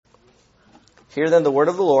Hear then the word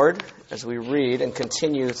of the Lord as we read and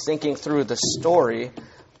continue thinking through the story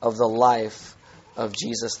of the life of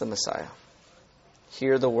Jesus the Messiah.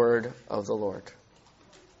 Hear the word of the Lord.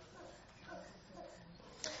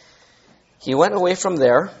 He went away from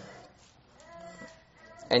there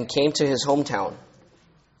and came to his hometown,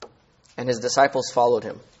 and his disciples followed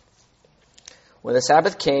him. When the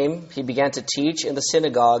Sabbath came, he began to teach in the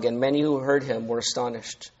synagogue, and many who heard him were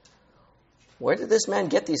astonished. "Where did this man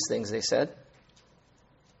get these things?" they said.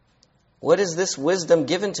 "What is this wisdom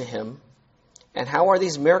given to him? And how are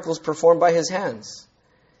these miracles performed by his hands?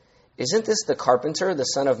 Isn't this the carpenter, the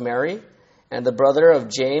son of Mary, and the brother of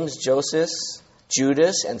James, Joseph,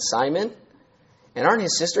 Judas, and Simon? And aren't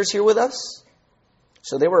his sisters here with us?"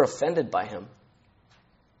 So they were offended by him.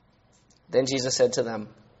 Then Jesus said to them,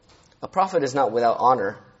 "A prophet is not without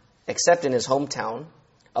honor, except in his hometown,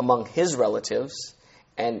 among his relatives,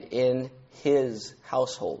 and in his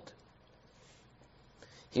household."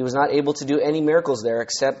 He was not able to do any miracles there,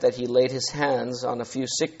 except that he laid his hands on a few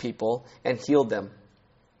sick people and healed them.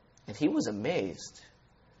 And he was amazed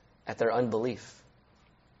at their unbelief.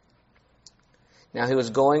 Now he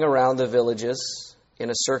was going around the villages in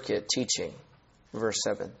a circuit teaching. Verse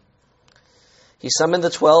 7. He summoned the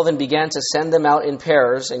 12 and began to send them out in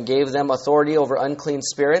pairs and gave them authority over unclean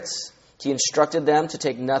spirits. He instructed them to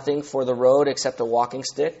take nothing for the road except a walking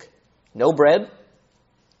stick, no bread,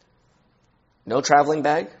 no traveling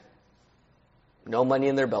bag, no money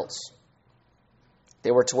in their belts.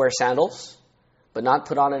 They were to wear sandals, but not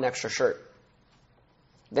put on an extra shirt.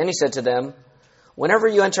 Then he said to them, "Whenever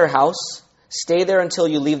you enter a house, stay there until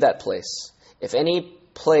you leave that place. If any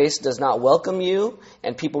place does not welcome you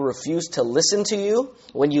and people refuse to listen to you,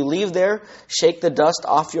 when you leave there, shake the dust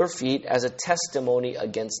off your feet as a testimony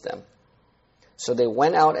against them." So they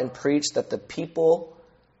went out and preached that the people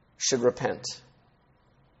should repent.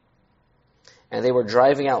 And they were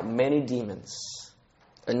driving out many demons,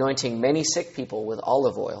 anointing many sick people with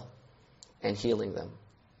olive oil and healing them.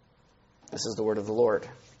 This is the word of the Lord.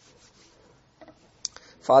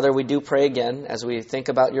 Father, we do pray again as we think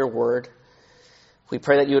about your word. We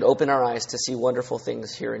pray that you would open our eyes to see wonderful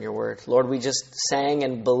things here in your word. Lord, we just sang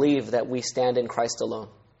and believe that we stand in Christ alone.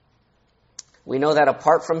 We know that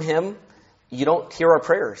apart from him, you don't hear our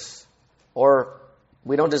prayers, or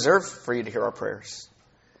we don't deserve for you to hear our prayers.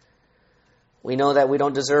 We know that we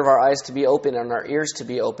don't deserve our eyes to be open and our ears to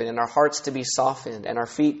be open and our hearts to be softened and our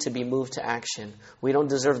feet to be moved to action. We don't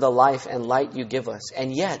deserve the life and light you give us.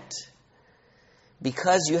 And yet,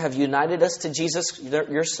 because you have united us to Jesus,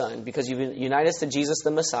 your Son, because you've united us to Jesus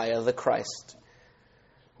the Messiah, the Christ,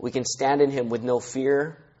 we can stand in him with no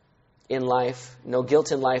fear in life, no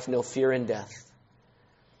guilt in life, no fear in death,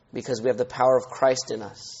 because we have the power of Christ in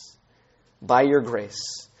us by your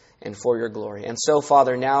grace and for your glory. And so,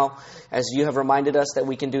 Father, now, as you have reminded us that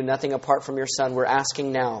we can do nothing apart from your Son, we're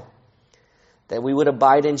asking now that we would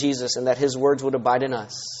abide in Jesus and that his words would abide in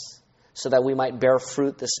us so that we might bear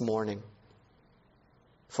fruit this morning.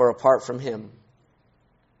 For apart from him,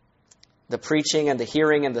 the preaching and the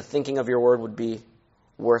hearing and the thinking of your word would be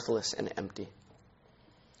worthless and empty.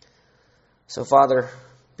 So, Father,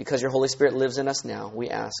 because your Holy Spirit lives in us now,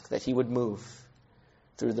 we ask that he would move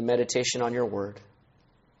through the meditation on your word,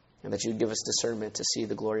 and that you would give us discernment to see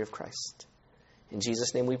the glory of Christ. In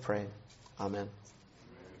Jesus' name we pray. Amen.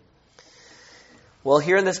 Well,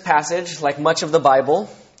 here in this passage, like much of the Bible,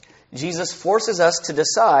 Jesus forces us to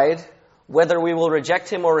decide whether we will reject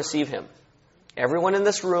him or receive him. Everyone in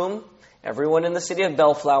this room, everyone in the city of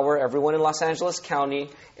Bellflower, everyone in Los Angeles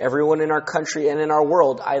County, everyone in our country and in our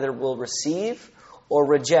world either will receive or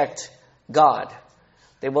reject God.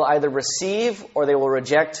 They will either receive or they will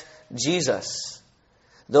reject Jesus.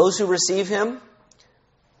 Those who receive him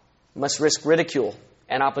must risk ridicule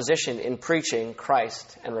and opposition in preaching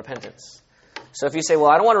Christ and repentance. So if you say, well,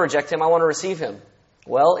 I don't want to reject him, I want to receive him.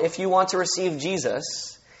 Well, if you want to receive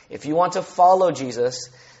Jesus, if you want to follow Jesus,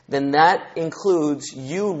 then that includes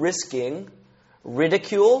you risking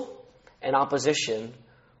ridicule and opposition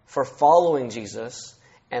for following Jesus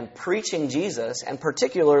and preaching Jesus, and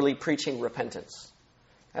particularly preaching repentance.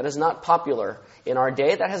 That is not popular in our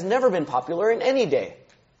day. That has never been popular in any day,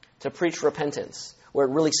 to preach repentance, where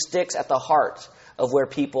it really sticks at the heart of where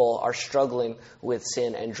people are struggling with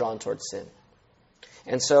sin and drawn towards sin.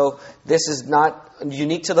 And so this is not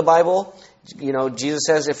unique to the Bible. You know, Jesus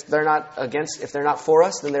says if they're not for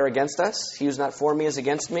us, then they're against us. He who's not for me is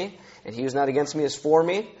against me, and he who's not against me is for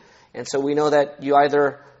me. And so we know that you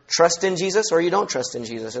either trust in Jesus or you don't trust in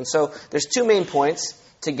Jesus. And so there's two main points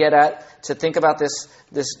to get at, to think about this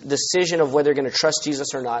decision of whether you're going to trust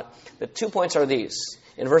Jesus or not. The 2 points are these.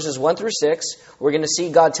 In verses 1 through 6, we're going to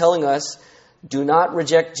see God telling us Do not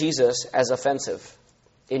reject Jesus as offensive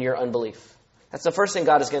in your unbelief. That's the first thing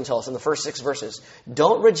God is going to tell us in the first 6 verses.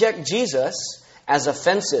 Don't reject Jesus as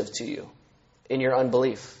offensive to you in your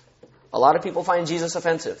unbelief. A lot of people find Jesus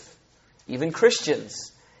offensive. Even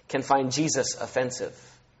Christians can find Jesus offensive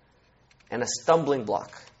and a stumbling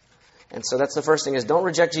block. And so that's the first thing, is don't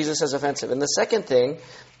reject Jesus as offensive. And the second thing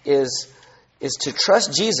is to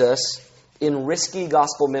trust Jesus in risky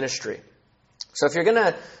gospel ministry. So if you're going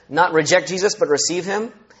to not reject Jesus but receive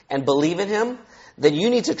him and believe in him, then you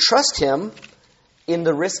need to trust him in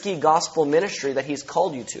the risky gospel ministry that he's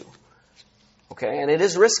called you to. Okay? And it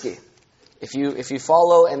is risky if you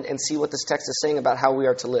follow and see what this text is saying about how we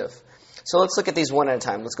are to live. So let's look at these one at a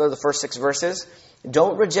time. Let's go to the first 6 verses.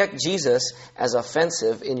 Don't reject Jesus as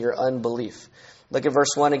offensive in your unbelief. Look at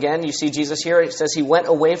verse 1 again. You see Jesus here. It says he went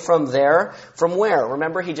away from there. From where?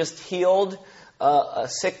 Remember, he just healed a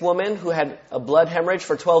sick woman who had a blood hemorrhage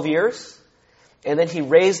for 12 years. And then he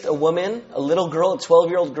raised a woman, a little girl, a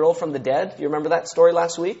 12-year-old girl from the dead. You remember that story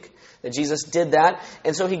last week? That Jesus did that.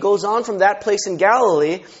 And so he goes on from that place in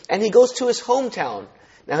Galilee, and he goes to his hometown.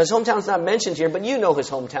 Now, his hometown's not mentioned here, but you know his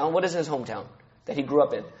hometown. What is his hometown that he grew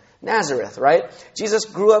up in? Nazareth, right? Jesus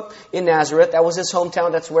grew up in Nazareth. That was his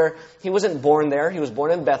hometown. That's where he wasn't born there. He was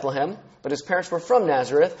born in Bethlehem, but his parents were from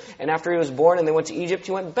Nazareth. And after he was born and they went to Egypt,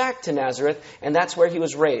 he went back to Nazareth, and that's where he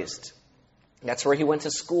was raised. That's where he went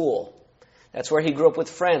to school. That's where he grew up with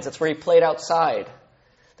friends. That's where he played outside.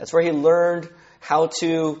 That's where he learned how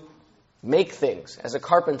to make things as a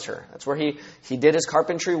carpenter. That's where he did his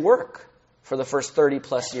carpentry work for the first 30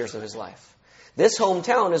 plus years of his life. This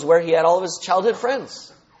hometown is where he had all of his childhood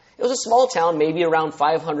friends. It was a small town, maybe around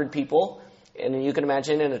 500 people. And you can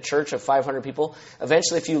imagine in a church of 500 people,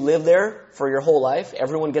 eventually if you live there for your whole life,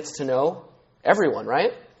 everyone gets to know everyone,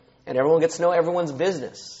 right? And everyone gets to know everyone's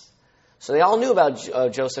business. So they all knew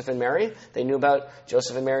about Joseph and Mary. They knew about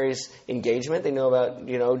Joseph and Mary's engagement. They knew about,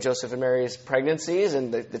 Joseph and Mary's pregnancies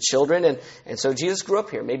and the children. And so Jesus grew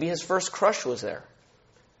up here. Maybe his first crush was there.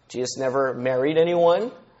 Jesus never married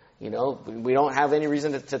anyone. We don't have any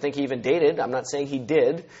reason to think he even dated. I'm not saying he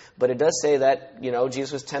did, but it does say that,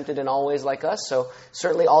 Jesus was tempted in all ways like us. So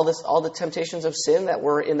certainly all the temptations of sin that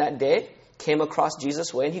were in that day came across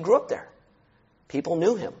Jesus' way, and he grew up there. People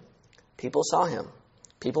knew him. People saw him.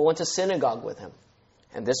 People went to synagogue with him.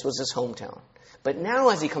 And this was his hometown. But now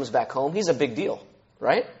as he comes back home, he's a big deal,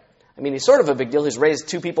 right? I mean, he's sort of a big deal. He's raised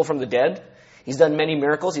 2 people from the dead. He's done many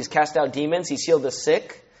miracles. He's cast out demons. He's healed the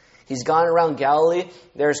sick. He's gone around Galilee.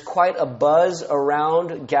 There's quite a buzz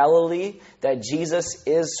around Galilee that Jesus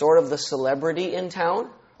is sort of the celebrity in town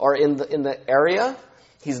or in the area.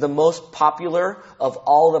 He's the most popular of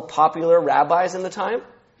all the popular rabbis in the time.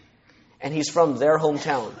 And he's from their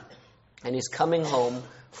hometown. And he's coming home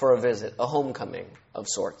for a visit, a homecoming of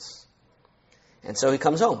sorts. And so he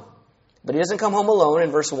comes home. But he doesn't come home alone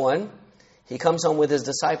in verse 1. He comes home with his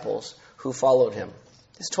disciples who followed him.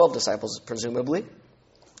 His 12 disciples, presumably,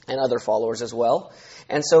 and other followers as well.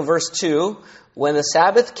 And so verse 2, when the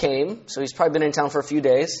Sabbath came, so he's probably been in town for a few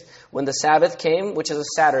days. When the Sabbath came, which is a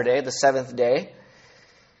Saturday, the 7th day,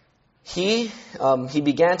 he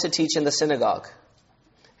began to teach in the synagogue.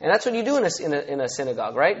 And that's what you do in a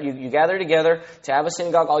synagogue, right? You gather together. To have a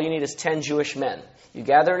synagogue, all you need is 10 Jewish men. You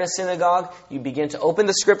gather in a synagogue. You begin to open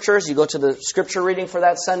the scriptures. You go to the scripture reading for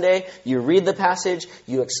that Sunday. You read the passage.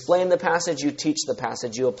 You explain the passage. You teach the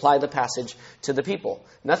passage. You apply the passage to the people.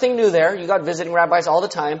 Nothing new there. You got visiting rabbis all the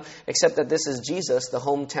time, except that this is Jesus, the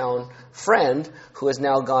hometown friend, who has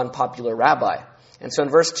now gone popular rabbi. And so in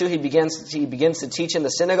verse 2, he begins to teach in the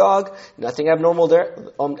synagogue. Nothing abnormal there.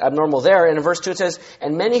 And in verse 2 it says,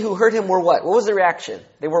 and many who heard him were what? What was the reaction?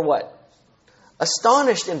 They were what?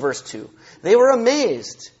 Astonished in verse 2. They were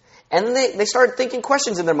amazed. And then they started thinking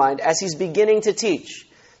questions in their mind as he's beginning to teach.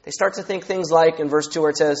 They start to think things like, in verse 2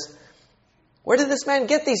 where it says, where did this man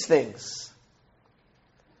get these things?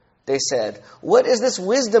 They said, what is this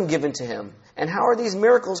wisdom given to him? And how are these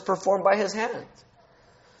miracles performed by his hand?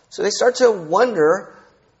 So they start to wonder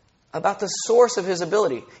about the source of his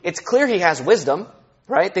ability. It's clear he has wisdom,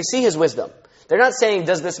 right? They see his wisdom. They're not saying,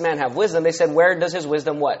 does this man have wisdom? They said, where does his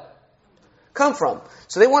wisdom what? Come from.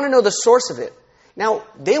 So they want to know the source of it. Now,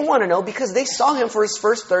 they want to know because they saw him for his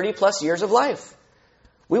first 30 plus years of life.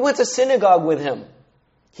 We went to synagogue with him.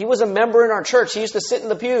 He was a member in our church. He used to sit in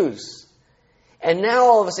the pews. And now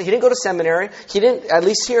all of a sudden, he didn't go to seminary. He didn't, at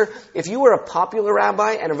least here, if you were a popular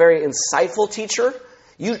rabbi and a very insightful teacher,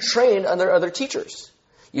 you trained under other teachers.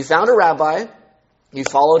 You found a rabbi, You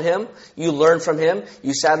followed him, you learned from him,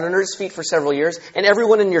 you sat under his feet for several years, and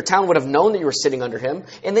everyone in your town would have known that you were sitting under him,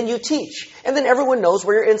 and then you teach. And then everyone knows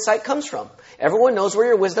where your insight comes from. Everyone knows where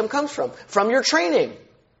your wisdom comes from your training,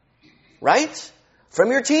 right?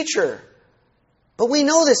 From your teacher. But we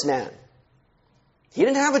know this man. He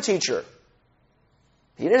didn't have a teacher.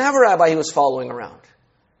 He didn't have a rabbi he was following around.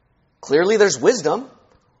 Clearly there's wisdom.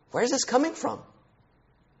 Where's this coming from?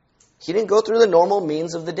 He didn't go through the normal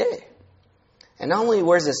means of the day. And not only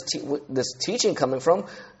where's this teaching coming from,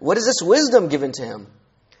 what is this wisdom given to him?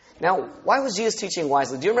 Now, why was Jesus teaching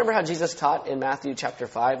wisely? Do you remember how Jesus taught in Matthew chapter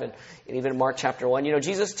 5 and even Mark chapter 1? You know,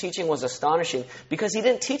 Jesus' teaching was astonishing because he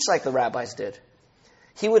didn't teach like the rabbis did.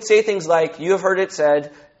 He would say things like, you have heard it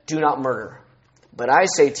said, do not murder. But I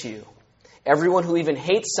say to you, everyone who even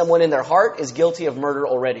hates someone in their heart is guilty of murder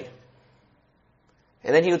already.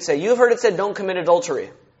 And then he would say, you have heard it said, don't commit adultery.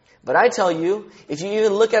 But I tell you, if you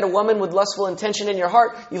even look at a woman with lustful intention in your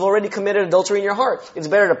heart, you've already committed adultery in your heart. It's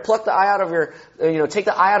better to pluck the eye out of your, take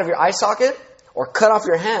the eye out of your eye socket or cut off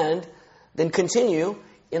your hand than continue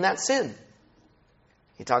in that sin.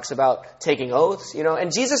 He talks about taking oaths,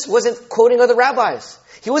 and Jesus wasn't quoting other rabbis.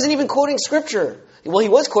 He wasn't even quoting Scripture. Well, he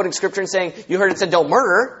was quoting Scripture and saying, you heard it said, don't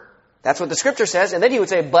murder. That's what the Scripture says. And then he would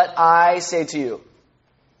say, but I say to you.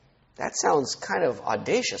 That sounds kind of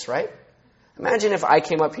audacious, right? Imagine if I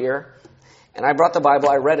came up here and I brought the Bible,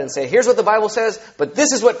 I read it and say, here's what the Bible says, but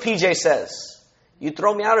this is what PJ says. You'd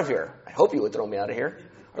throw me out of here. I hope you would throw me out of here.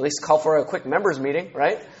 Or at least call for a quick members meeting,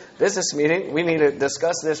 right? Business meeting. We need to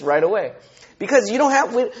discuss this right away. Because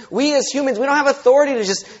we as humans, we don't have authority to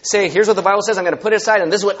just say, here's what the Bible says, I'm going to put it aside,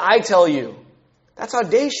 and this is what I tell you. That's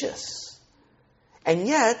audacious. And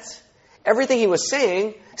yet, everything he was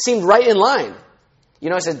saying seemed right in line.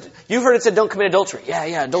 I said, you've heard it said, don't commit adultery.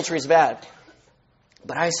 Yeah, adultery is bad.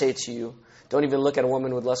 But I say to you, don't even look at a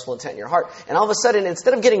woman with lustful intent in your heart. And all of a sudden,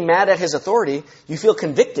 instead of getting mad at his authority, you feel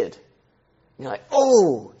convicted. You're like,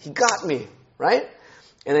 oh, he got me, right?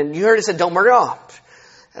 And then you heard it said, don't murder. Oh,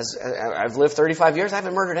 as I've lived 35 years, I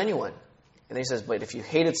haven't murdered anyone. And then he says, but if you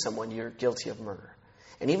hated someone, you're guilty of murder.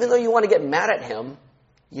 And even though you want to get mad at him,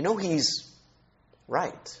 you know he's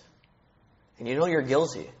right. And you know you're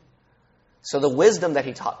guilty. So the wisdom that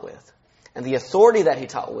he taught with and the authority that he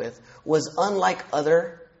taught with was unlike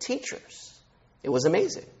other teachers. It was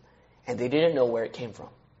amazing. And they didn't know where it came from.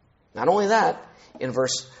 Not only that, in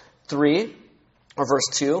verse 3 or verse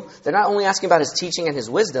 2, they're not only asking about his teaching and his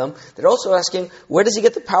wisdom, they're also asking, where does he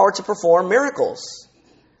get the power to perform miracles?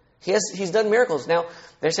 He's done miracles. Now,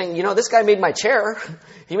 they're saying, this guy made my chair.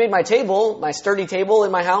 He made my table, my sturdy table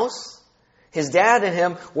in my house. His dad and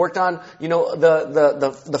him worked on,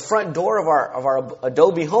 the front door of our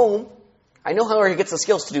adobe home. I know how he gets the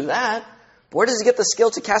skills to do that. But where does he get the skill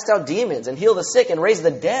to cast out demons and heal the sick and raise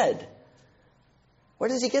the dead? Where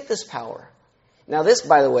does he get this power? Now this,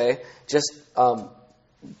 by the way, just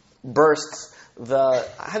bursts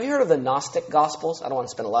have you heard of the Gnostic Gospels? I don't want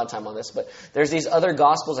to spend a lot of time on this, but there's these other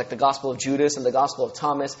Gospels like the Gospel of Judas and the Gospel of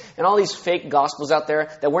Thomas and all these fake Gospels out there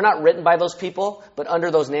that were not written by those people, but under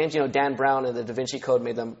those names. Dan Brown and the Da Vinci Code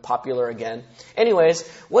made them popular again. Anyways,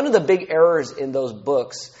 one of the big errors in those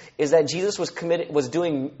books is that Jesus was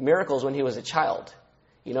doing miracles when he was a child.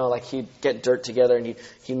 Like he'd get dirt together and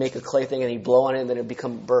he'd make a clay thing and he'd blow on it and then it'd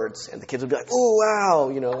become birds. And the kids would be like, oh,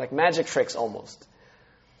 wow, like magic tricks almost.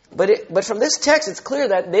 But from this text, it's clear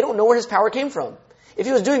that they don't know where his power came from. If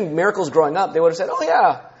he was doing miracles growing up, they would have said, oh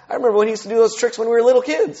yeah, I remember when he used to do those tricks when we were little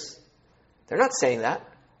kids. They're not saying that.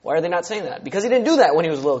 Why are they not saying that? Because he didn't do that when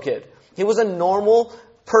he was a little kid. He was a normal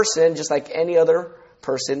person, just like any other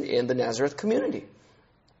person in the Nazareth community.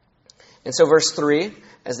 And so verse 3,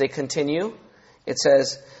 as they continue, it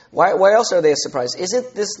says, why else are they surprised?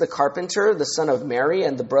 Isn't this the carpenter, the son of Mary,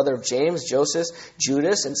 and the brother of James, Joseph,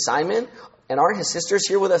 Judas, and Simon? And aren't his sisters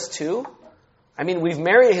here with us too? I mean,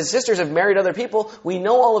 his sisters have married other people. We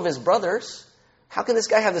know all of his brothers. How can this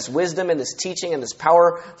guy have this wisdom and this teaching and this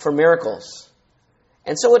power for miracles?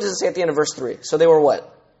 And so what does it say at the end of verse 3? So they were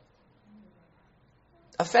what?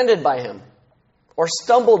 Offended by him. Or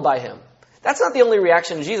stumbled by him. That's not the only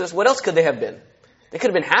reaction to Jesus. What else could they have been? They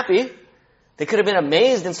could have been happy. They could have been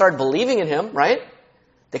amazed and started believing in him, right?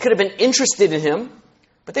 They could have been interested in him.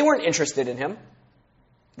 But they weren't interested in him.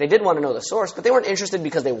 They did want to know the source, but they weren't interested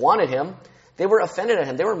because they wanted him. They were offended at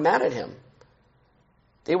him. They were mad at him.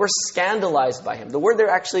 They were scandalized by him. The word there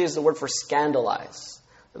actually is the word for scandalize.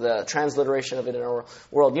 The transliteration of it in our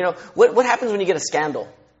world. What happens when you get a scandal?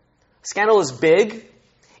 Scandal is big.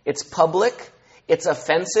 It's public. It's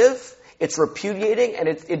offensive. It's repudiating. And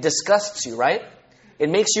it disgusts you, right? It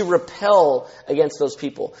makes you repel against those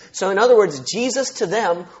people. So in other words, Jesus to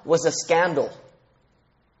them was a scandal.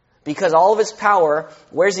 Because all of his power,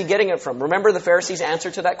 where's he getting it from? Remember the Pharisees'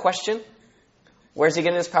 answer to that question? Where's he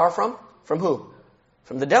getting his power from? From who?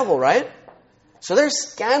 From the devil, right? So they're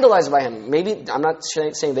scandalized by him. Maybe, I'm not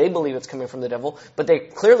saying they believe it's coming from the devil, but they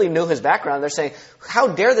clearly knew his background. They're saying, how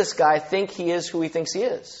dare this guy think he is who he thinks he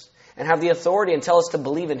is? And have the authority and tell us to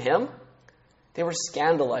believe in him? They were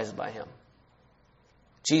scandalized by him.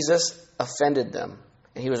 Jesus offended them,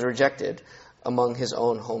 and he was rejected among his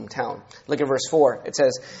own hometown. Look at verse 4. It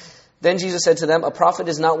says, Then Jesus said to them, A prophet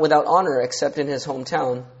is not without honor except in his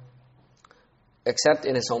hometown,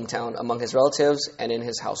 among his relatives, and in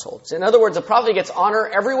his household. So in other words, a prophet gets honor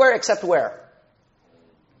everywhere except where?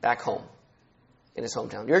 Back home, in his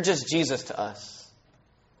hometown. You're just Jesus to us.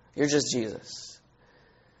 You're just Jesus.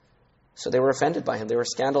 So they were offended by him. They were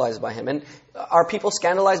scandalized by him. And are people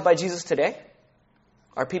scandalized by Jesus today?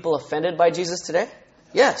 Are people offended by Jesus today?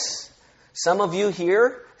 Yes. Some of you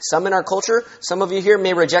here, some in our culture, some of you here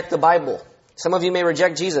may reject the Bible. Some of you may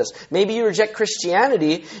reject Jesus. Maybe you reject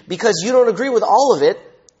Christianity because you don't agree with all of it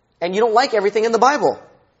and you don't like everything in the Bible.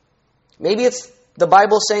 Maybe it's the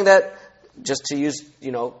Bible saying that, just to use,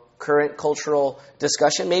 current cultural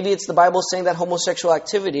discussion, maybe it's the Bible saying that homosexual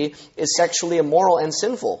activity is sexually immoral and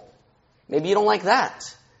sinful. Maybe you don't like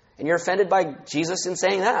that. And you're offended by Jesus in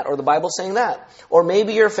saying that, or the Bible saying that. Or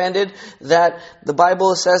maybe you're offended that the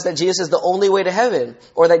Bible says that Jesus is the only way to heaven,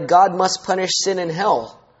 or that God must punish sin in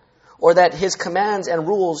hell, or that his commands and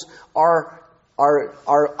rules are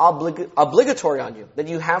obligatory on you, that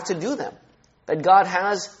you have to do them. That God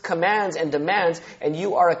has commands and demands, and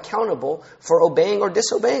you are accountable for obeying or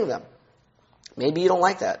disobeying them. Maybe you don't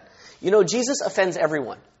like that. Jesus offends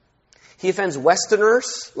everyone. He offends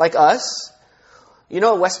Westerners like us. You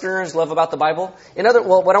know what Westerners love about the Bible?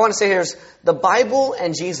 What I want to say here is the Bible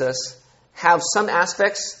and Jesus have some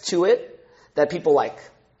aspects to it that people like.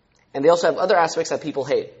 And they also have other aspects that people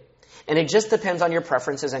hate. And it just depends on your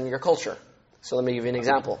preferences and your culture. So let me give you an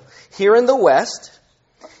example. Here in the West,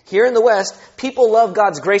 people love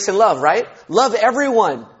God's grace and love, right? Love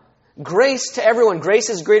everyone. Grace to everyone. Grace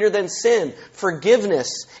is greater than sin.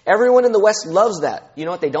 Forgiveness. Everyone in the West loves that. You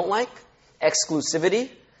know what they don't like? Exclusivity.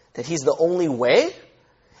 That he's the only way,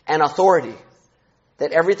 and authority.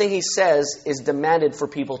 That everything he says is demanded for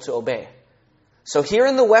people to obey. So here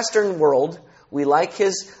in the Western world, we like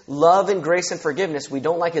his love and grace and forgiveness. We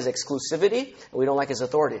don't like his exclusivity, and we don't like his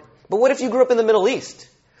authority. But what if you grew up in the Middle East?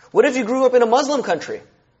 What if you grew up in a Muslim country?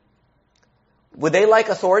 Would they like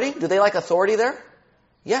authority? Do they like authority there?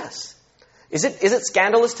 Yes. Is it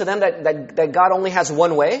scandalous to them that God only has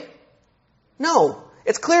one way? No.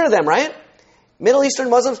 It's clear to them, right? Middle Eastern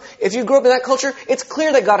Muslims, if you grew up in that culture, it's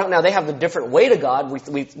clear that God, now they have a different way to God.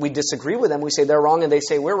 We disagree with them. We say they're wrong and they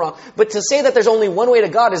say we're wrong. But to say that there's only one way to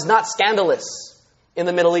God is not scandalous in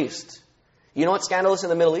the Middle East. You know what's scandalous in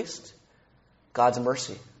the Middle East? God's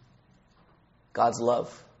mercy. God's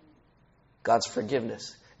love. God's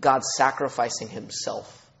forgiveness. God sacrificing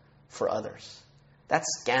himself for others. That's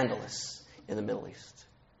scandalous in the Middle East.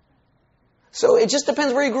 So it just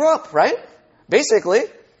depends where you grew up, right? Basically.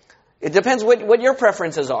 It depends what your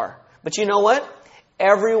preferences are. But you know what?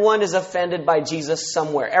 Everyone is offended by Jesus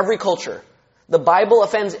somewhere. Every culture. The Bible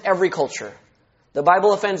offends every culture. The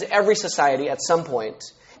Bible offends every society at some point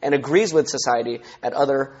and agrees with society at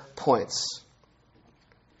other points.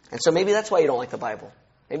 And so maybe that's why you don't like the Bible.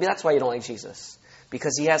 Maybe that's why you don't like Jesus.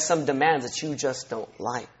 Because he has some demands that you just don't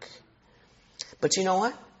like. But you know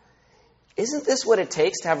what? Isn't this what it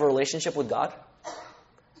takes to have a relationship with God?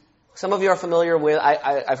 Some of you are familiar with,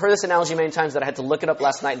 I've heard this analogy many times that I had to look it up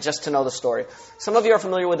last night just to know the story. Some of you are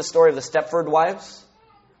familiar with the story of the Stepford Wives.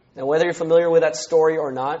 Now, whether you're familiar with that story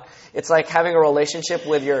or not, it's like having a relationship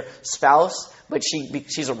with your spouse, but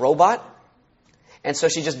she's a robot. And so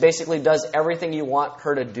she just basically does everything you want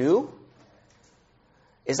her to do.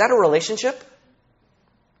 Is that a relationship?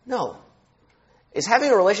 No. Is having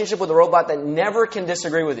a relationship with a robot that never can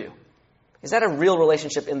disagree with you, is that a real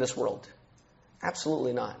relationship in this world?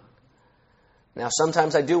 Absolutely not. Now,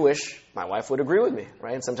 sometimes I do wish my wife would agree with me,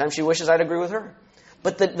 right? And sometimes she wishes I'd agree with her.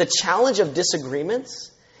 But the challenge of disagreements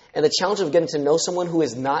and the challenge of getting to know someone who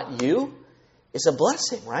is not you is a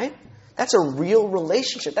blessing, right? That's a real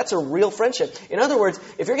relationship. That's a real friendship. In other words,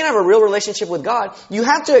 if you're going to have a real relationship with God, you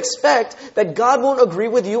have to expect that God won't agree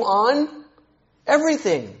with you on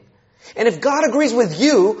everything. And if God agrees with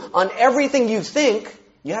you on everything you think,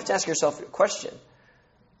 you have to ask yourself a question.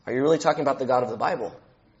 Are you really talking about the God of the Bible?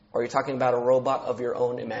 Or are you talking about a robot of your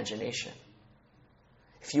own imagination?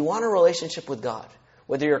 If you want a relationship with God,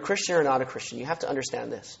 whether you're a Christian or not a Christian, you have to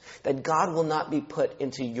understand this, that God will not be put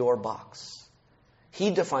into your box.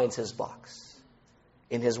 He defines his box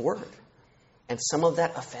in his word. And some of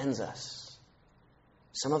that offends us.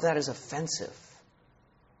 Some of that is offensive.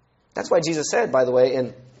 That's why Jesus said, by the way,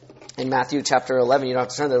 in Matthew chapter 11, you don't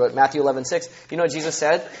have to turn there, but Matthew 11:6, you know what Jesus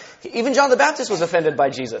said? Even John the Baptist was offended by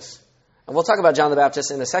Jesus. And we'll talk about John the Baptist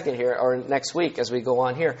in a second here, or next week as we go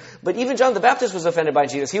on here. But even John the Baptist was offended by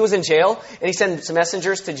Jesus. He was in jail, and he sends some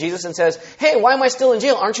messengers to Jesus and says, hey, why am I still in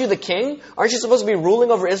jail? Aren't you the king? Aren't you supposed to be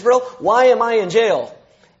ruling over Israel? Why am I in jail?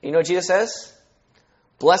 You know what Jesus says?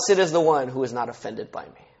 Blessed is the one who is not offended by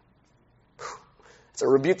me. It's a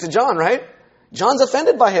rebuke to John, right? John's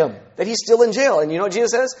offended by him, that he's still in jail. And you know what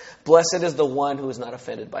Jesus says? Blessed is the one who is not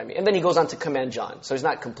offended by me. And then he goes on to commend John. So he's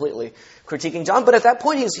not completely critiquing John, but at that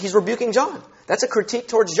point he's rebuking John. That's a critique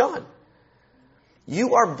towards John.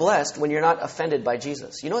 You are blessed when you're not offended by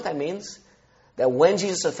Jesus. You know what that means? That when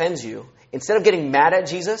Jesus offends you, instead of getting mad at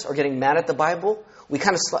Jesus or getting mad at the Bible, we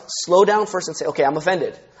kind of slow down first and say, okay, I'm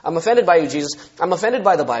offended. I'm offended by you, Jesus. I'm offended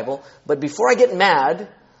by the Bible. But before I get mad,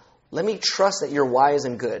 let me trust that you're wise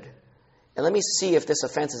and good. And let me see if this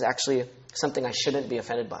offense is actually something I shouldn't be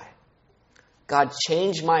offended by. God,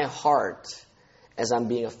 change my heart as I'm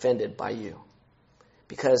being offended by you.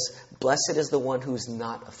 Because blessed is the one who's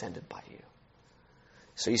not offended by you.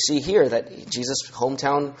 So you see here that Jesus'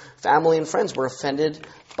 hometown family and friends were offended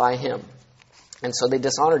by him. And so they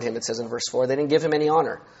dishonored him, it says in verse 4. They didn't give him any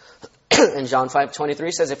honor. And John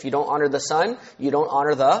 5:23 says, if you don't honor the Son, you don't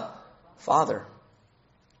honor the Father.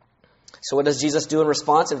 So what does Jesus do in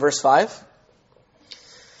response in verse 5?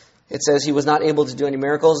 It says he was not able to do any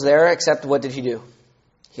miracles there, except what did he do?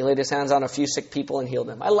 He laid his hands on a few sick people and healed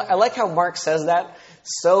them. I like how Mark says that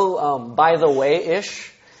so by the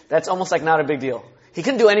way-ish. That's almost like not a big deal. He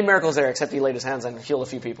couldn't do any miracles there except he laid his hands on and healed a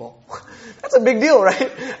few people. That's a big deal,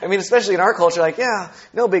 right? I mean, especially in our culture, like, yeah,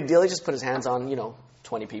 no big deal. He just put his hands on,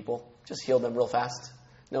 20 people. Just healed them real fast.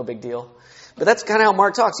 No big deal. But that's kind of how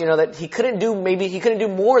Mark talks, that he couldn't do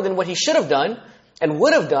more than what he should have done and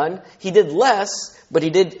would have done. He did less, but he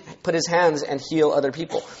did put his hands and heal other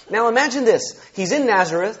people. Now imagine this. He's in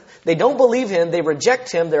Nazareth. They don't believe him. They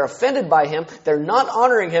reject him. They're offended by him. They're not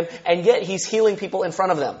honoring him. And yet he's healing people in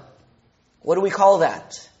front of them. What do we call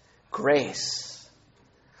that? Grace.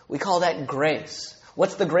 We call that grace.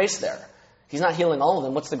 What's the grace there? He's not healing all of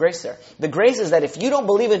them. What's the grace there? The grace is that if you don't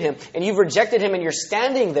believe in him and you've rejected him and you're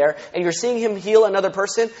standing there and you're seeing him heal another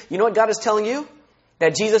person, you know what God is telling you?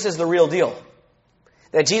 That Jesus is the real deal.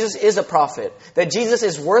 That Jesus is a prophet. That Jesus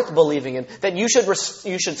is worth believing in. That you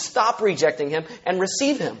should stop rejecting him and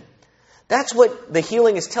receive him. That's what the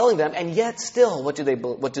healing is telling them. And yet still, what do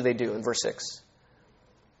they do in verse 6?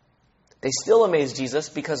 They still amaze Jesus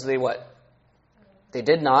because they what? They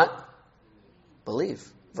did not believe.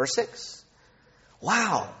 Verse 6.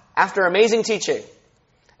 Wow, after amazing teaching,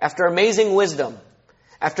 after amazing wisdom,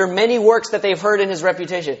 after many works that they've heard in his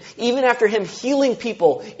reputation, even after him healing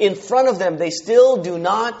people in front of them, they still do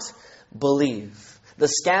not believe. The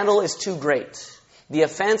scandal is too great. The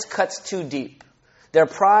offense cuts too deep. Their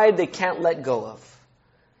pride they can't let go of.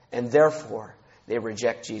 And therefore, they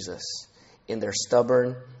reject Jesus in their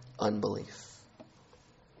stubborn unbelief.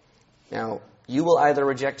 Now, you will either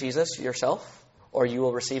reject Jesus yourself or you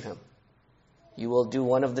will receive him. You will do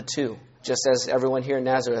one of the two, just as everyone here in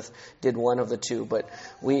Nazareth did one of the two. But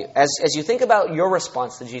as you think about your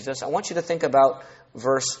response to Jesus, I want you to think about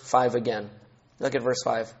verse 5 again. Look at verse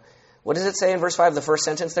 5. What does it say in verse 5, the first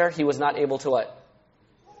sentence there? He was not able to what?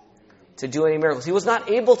 To do any miracles. He was not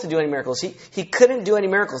able to do any miracles. He couldn't do any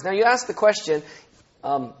miracles. Now you ask the question,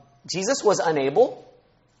 Jesus was unable?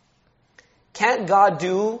 Can't God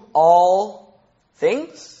do all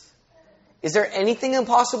things? Is there anything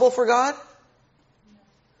impossible for God?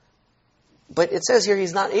 But it says here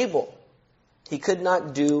he's not able. He could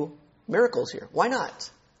not do miracles here. Why not?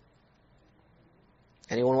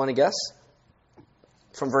 Anyone want to guess?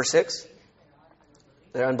 From verse 6?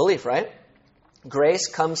 Their unbelief, right? Grace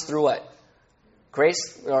comes through what?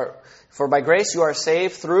 For by grace you are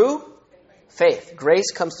saved through faith.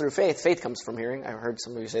 Grace comes through faith. Faith comes from hearing. I heard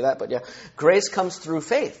some of you say that, but yeah. Grace comes through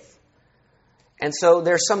faith. And so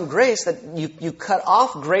there's some grace that you cut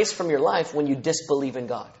off grace from your life when you disbelieve in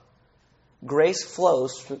God. Grace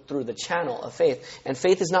flows through the channel of faith. And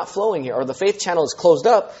faith is not flowing here. Or the faith channel is closed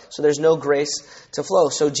up, so there's no grace to flow.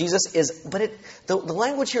 So Jesus is... But the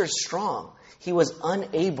language here is strong. He was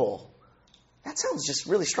unable. That sounds just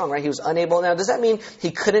really strong, right? He was unable. Now, does that mean he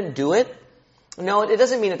couldn't do it? No, it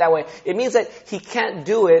doesn't mean it that way. It means that he can't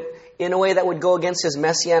do it in a way that would go against his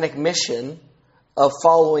messianic mission of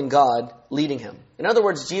following God, leading him. In other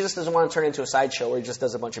words, Jesus doesn't want to turn into a sideshow where he just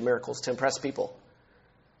does a bunch of miracles to impress people.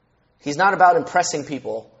 He's not about impressing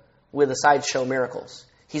people with the sideshow miracles.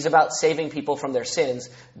 He's about saving people from their sins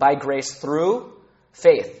by grace through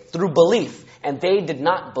faith, through belief. And they did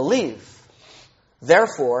not believe.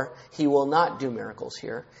 Therefore, he will not do miracles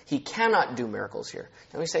here. He cannot do miracles here.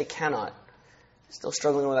 Now we say cannot. Still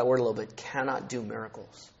struggling with that word a little bit. Cannot do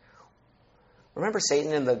miracles. Remember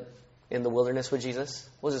Satan in the wilderness with Jesus?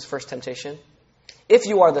 What was his first temptation? If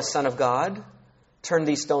you are the Son of God, turn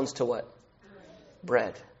these stones to what?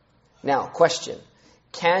 Bread. Now, question.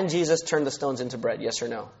 Can Jesus turn the stones into bread? Yes or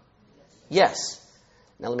no? Yes.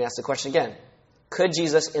 Now let me ask the question again. Could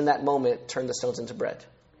Jesus in that moment turn the stones into bread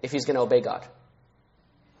if he's going to obey God?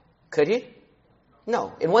 Could he?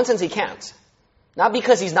 No. In one sense, he can't. Not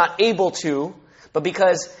because he's not able to, but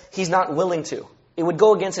because he's not willing to. It would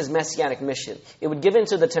go against his messianic mission. It would give in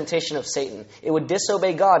to the temptation of Satan. It would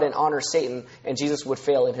disobey God and honor Satan, and Jesus would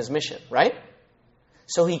fail in his mission, right?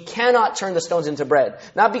 So he cannot turn the stones into bread.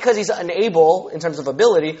 Not because he's unable in terms of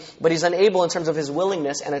ability, but he's unable in terms of his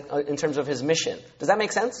willingness and in terms of his mission. Does that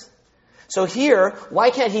make sense? So here, why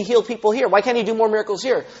can't he heal people here? Why can't he do more miracles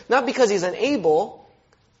here? Not because he's unable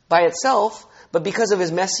by itself, but because of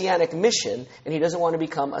his messianic mission, and he doesn't want to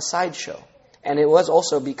become a sideshow. And it was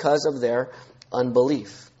also because of their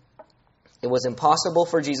unbelief. It was impossible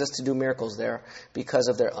for Jesus to do miracles there because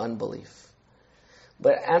of their unbelief.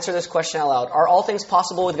 But answer this question out loud. Are all things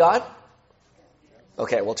possible with God?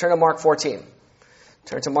 Okay, we'll turn to Mark 14.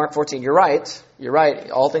 Turn to Mark 14. You're right. You're right.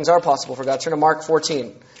 All things are possible for God. Turn to Mark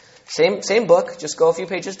 14. Same book. Just go a few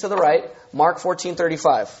pages to the right. Mark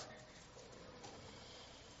 14:35.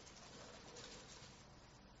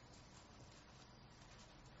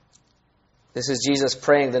 This is Jesus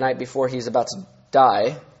praying the night before he's about to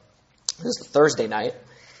die. This is Thursday night.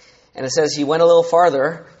 And it says he went a little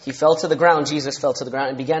farther. He fell to the ground. Jesus fell to the ground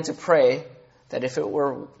and began to pray that if it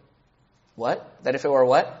were what? That if it were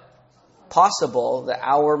what? Possible, the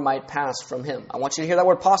hour might pass from him. I want you to hear that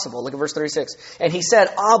word possible. Look at verse 36. And he said,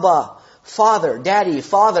 Abba, Father, Daddy,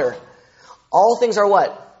 Father, all things are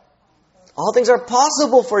what? All things are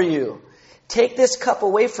possible for you. Take this cup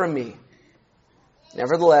away from me.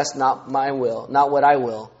 Nevertheless, not my will, not what I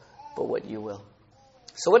will, but what you will.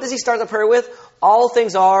 So what does he start the prayer with? All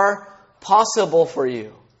things are possible for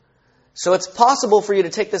you. So it's possible for you to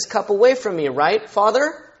take this cup away from me, right,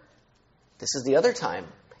 Father? This is the other time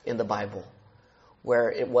in the Bible where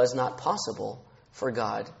it was not possible for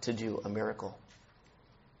God to do a miracle.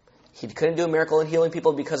 He couldn't do a miracle in healing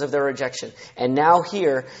people because of their rejection. And now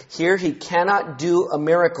here he cannot do a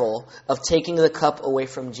miracle of taking the cup away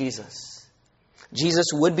from Jesus. Jesus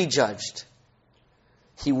would be judged.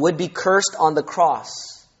 He would be cursed on the cross.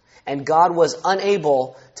 And God was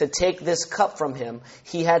unable to take this cup from him.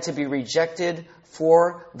 He had to be rejected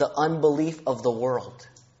for the unbelief of the world.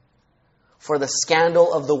 For the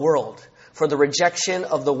scandal of the world. For the rejection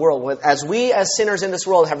of the world. As we as sinners in this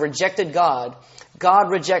world have rejected God,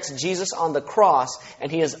 God rejects Jesus on the cross,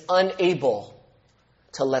 and he is unable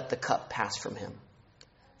to let the cup pass from him.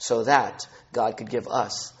 So that God could give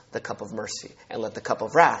us the cup of mercy and let the cup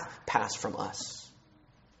of wrath pass from us.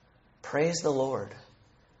 Praise the Lord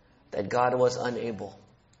that God was unable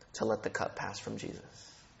to let the cup pass from Jesus.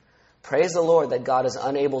 Praise the Lord that God is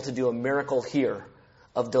unable to do a miracle here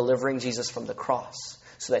of delivering Jesus from the cross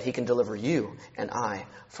so that he can deliver you and I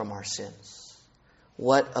from our sins.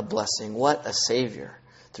 What a blessing. What a Savior.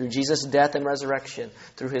 Through Jesus' death and resurrection,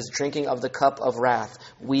 through his drinking of the cup of wrath,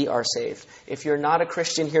 we are saved. If you're not a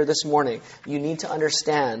Christian here this morning, you need to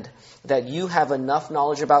understand that you have enough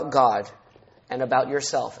knowledge about God and about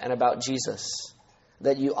yourself and about Jesus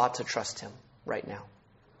that you ought to trust him right now.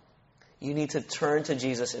 You need to turn to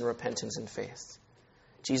Jesus in repentance and faith.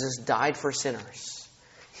 Jesus died for sinners.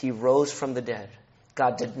 He rose from the dead.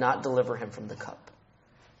 God did not deliver him from the cup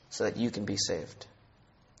so that you can be saved.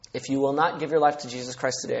 If you will not give your life to Jesus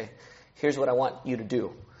Christ today, here's what I want you to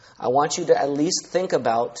do. I want you to at least think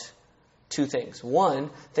about two things. One,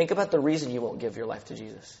 think about the reason you won't give your life to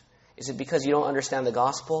Jesus. Is it because you don't understand the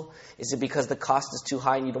gospel? Is it because the cost is too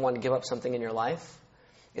high and you don't want to give up something in your life?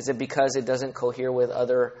 Is it because it doesn't cohere with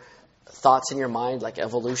other thoughts in your mind, like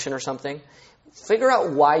evolution or something? Figure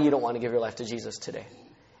out why you don't want to give your life to Jesus today.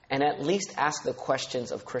 And at least ask the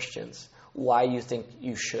questions of Christians. Why you think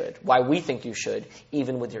you should. Why we think you should,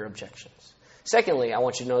 even with your objections. Secondly, I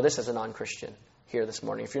want you to know this as a non-Christian here this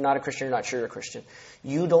morning. If you're not a Christian, you're not sure you're a Christian.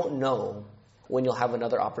 You don't know when you'll have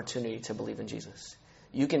another opportunity to believe in Jesus.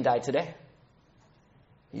 You can die today.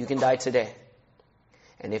 You can die today.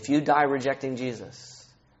 And if you die rejecting Jesus,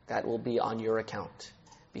 that will be on your account.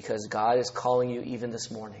 Because God is calling you even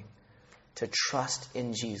this morning to trust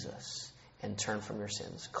in Jesus and turn from your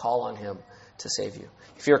sins. Call on him to save you.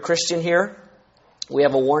 If you're a Christian here, we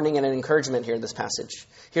have a warning and an encouragement here in this passage.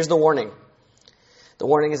 Here's the warning. The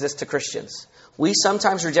warning is this to Christians. We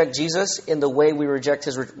sometimes reject Jesus in the way we reject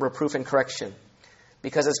his reproof and correction.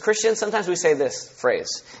 Because as Christians, sometimes we say this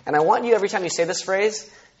phrase. And I want you, every time you say this phrase,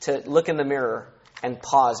 to look in the mirror and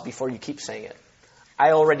pause before you keep saying it.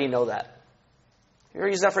 I already know that. You ever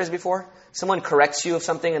used that phrase before? Someone corrects you of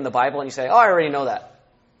something in the Bible and you say, oh, I already know that.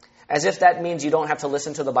 As if that means you don't have to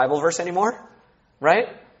listen to the Bible verse anymore. Right?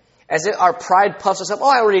 As if our pride puffs us up. Oh,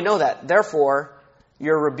 I already know that. Therefore,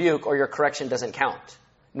 your rebuke or your correction doesn't count.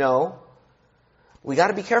 No. We got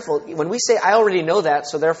to be careful. When we say, I already know that,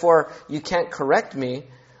 so therefore you can't correct me,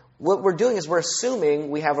 what we're doing is we're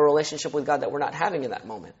assuming we have a relationship with God that we're not having in that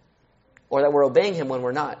moment. Or that we're obeying him when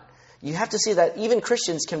we're not. You have to see that even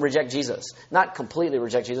Christians can reject Jesus. Not completely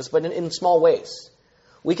reject Jesus, but in small ways.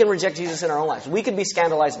 We can reject Jesus in our own lives. We can be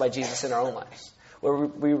scandalized by Jesus in our own lives. Where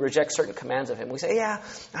we reject certain commands of him. We say, yeah,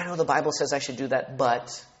 I know the Bible says I should do that,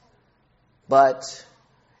 but,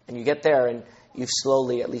 and you get there and you've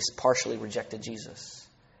slowly, at least partially rejected Jesus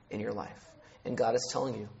in your life. And God is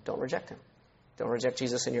telling you, don't reject him. Don't reject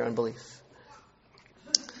Jesus in your unbelief.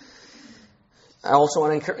 I also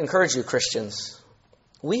want to encourage you, Christians.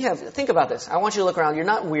 Think about this. I want you to look around. You're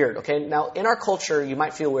not weird, okay? Now, in our culture, you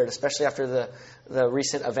might feel weird, especially after the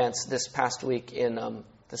recent events this past week in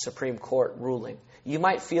the Supreme Court ruling. You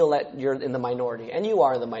might feel that you're in the minority, and you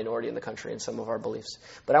are in the minority in the country in some of our beliefs.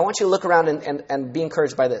 But I want you to look around and be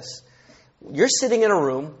encouraged by this. You're sitting in a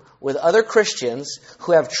room with other Christians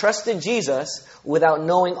who have trusted Jesus without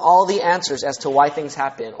knowing all the answers as to why things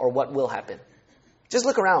happen or what will happen. Just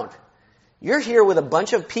look around. You're here with a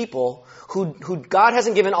bunch of people who God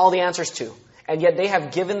hasn't given all the answers to, and yet they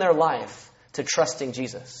have given their life to trusting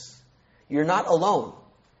Jesus. You're not alone.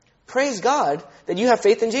 Praise God that you have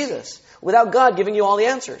faith in Jesus without God giving you all the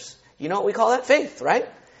answers. You know what we call that? Faith, right?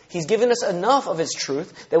 He's given us enough of his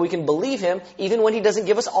truth that we can believe him even when he doesn't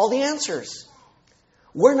give us all the answers.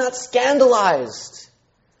 We're not scandalized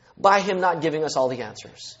by him not giving us all the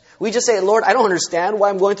answers. We just say, Lord, I don't understand why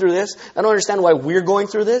I'm going through this. I don't understand why we're going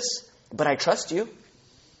through this, but I trust you.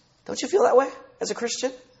 Don't you feel that way as a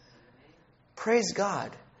Christian? Praise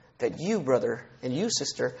God that you, brother, and you,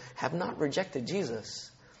 sister, have not rejected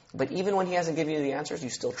Jesus. But even when he hasn't given you the answers, you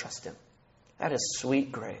still trust him. That is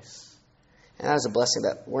sweet grace. And that is a blessing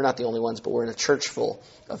that we're not the only ones, but we're in a church full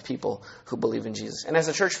of people who believe in Jesus. And as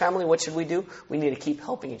a church family, what should we do? We need to keep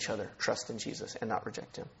helping each other trust in Jesus and not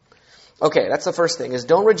reject him. Okay, that's the first thing, is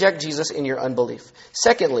don't reject Jesus in your unbelief.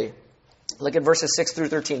 Secondly, look at verses 6 through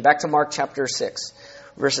 13. Back to Mark chapter 6.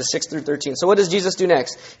 Verses 6 through 13. So what does Jesus do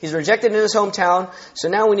next? He's rejected in his hometown. So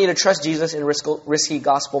now we need to trust Jesus in risky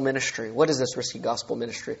gospel ministry. What is this risky gospel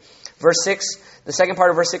ministry? Verse 6, the second part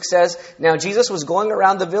of verse 6 says, now Jesus was going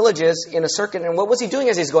around the villages in a circuit. And what was he doing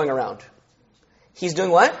as he's going around? He's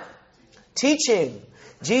doing what? Teaching.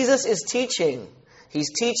 Jesus is teaching.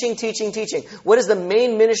 He's teaching. What is the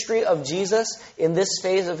main ministry of Jesus in this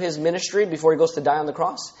phase of his ministry before he goes to die on the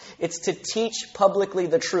cross? It's to teach publicly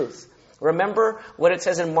the truth. Remember what it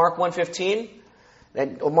says in Mark 1:15?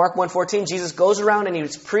 Mark 1:14, Jesus goes around and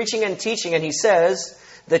he's preaching and teaching and he says,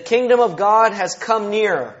 the kingdom of God has come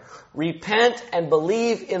near. Repent and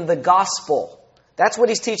believe in the gospel. That's what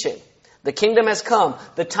he's teaching. The kingdom has come.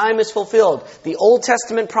 The time is fulfilled. The Old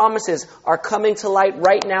Testament promises are coming to light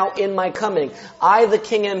right now in my coming. I, the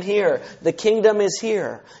King, am here. The kingdom is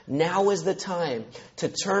here. Now is the time to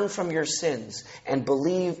turn from your sins and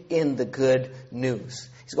believe in the good news.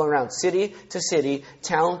 He's going around city to city,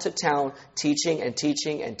 town to town, teaching and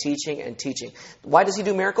teaching and teaching and teaching. Why does he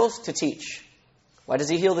do miracles? To teach. Why does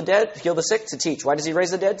he heal the dead? Heal the sick? To teach. Why does he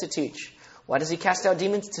raise the dead? To teach. Why does he cast out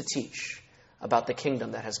demons? To teach about the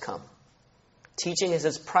kingdom that has come. Teaching is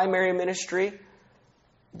his primary ministry,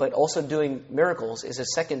 but also doing miracles is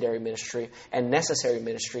his secondary ministry and necessary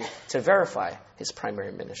ministry to verify his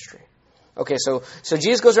primary ministry. Okay, so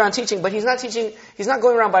Jesus goes around teaching, but he's not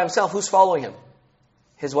going around by himself. Who's following him?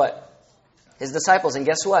 His what? His disciples. And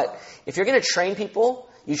guess what? If you're going to train people,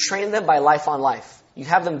 you train them by life on life. You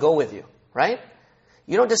have them go with you, right?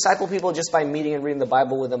 You don't disciple people just by meeting and reading the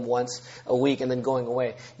Bible with them once a week and then going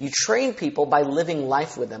away. You train people by living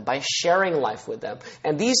life with them, by sharing life with them.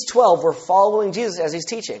 And these 12 were following Jesus as he's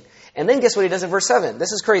teaching. And then guess what he does in verse 7?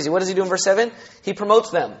 This is crazy. What does he do in verse 7? He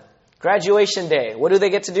promotes them. Graduation day. What do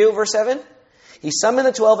they get to do? Verse 7? He summoned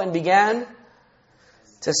the 12 and began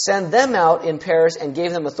to send them out in pairs and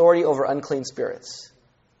gave them authority over unclean spirits.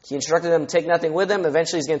 He instructed them to take nothing with them.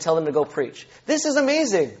 Eventually he's going to tell them to go preach. This is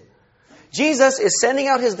amazing. Jesus is sending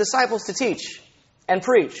out his disciples to teach and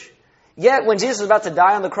preach. Yet when Jesus is about to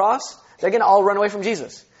die on the cross, they're going to all run away from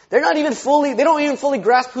Jesus. They don't even fully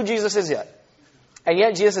grasp who Jesus is yet. And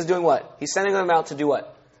yet Jesus is doing what? He's sending them out to do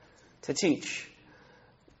what? To teach.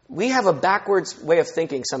 We have a backwards way of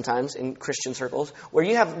thinking sometimes in Christian circles where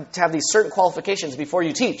you have to have these certain qualifications before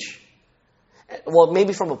you teach. Well,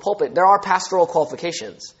 maybe from a pulpit. There are pastoral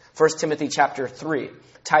qualifications. 1 Timothy chapter 3,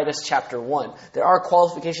 Titus chapter 1. There are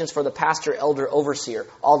qualifications for the pastor, elder, overseer,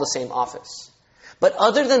 all the same office. But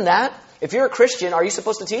other than that, if you're a Christian, are you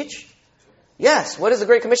supposed to teach? Yes. What is the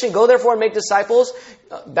Great Commission? Go therefore and make disciples,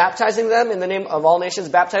 baptizing them in the name of all nations,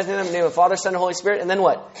 baptizing them in the name of Father, Son, and Holy Spirit, and then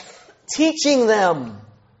what? Teaching them.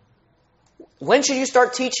 When should you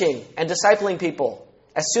start teaching and discipling people?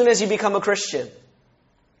 As soon as you become a Christian.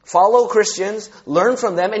 Follow Christians, learn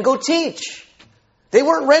from them, and go teach. They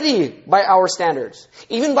weren't ready by our standards.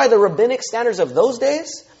 Even by the rabbinic standards of those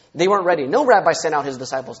days, they weren't ready. No rabbi sent out his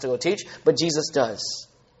disciples to go teach, but Jesus does.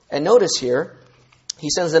 And notice here, he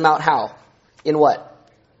sends them out how? In what?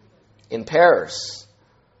 In pairs.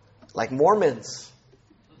 Like Mormons.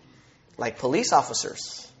 Like police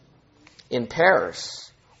officers. In pairs.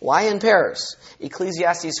 Why in pairs?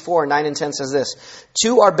 Ecclesiastes 4, 9 and 10 says this.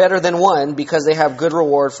 2 are better than 1 because they have good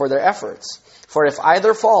reward for their efforts. For if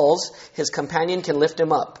either falls, his companion can lift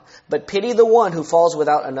him up. But pity the one who falls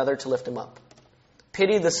without another to lift him up.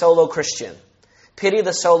 Pity the solo Christian. Pity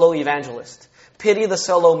the solo evangelist. Pity the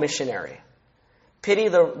solo missionary. Pity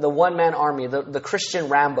the one-man army, the Christian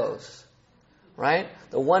Rambos. Right?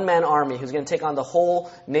 The one-man army who's going to take on the whole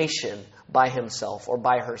nation by himself or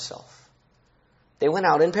by herself. They went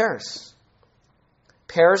out in pairs.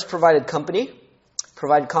 Pairs provided company,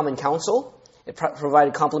 provided common counsel, it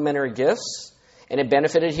provided complementary gifts, and it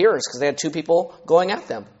benefited hearers because they had 2 people going at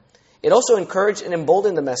them. It also encouraged and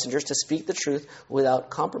emboldened the messengers to speak the truth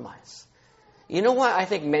without compromise. You know why I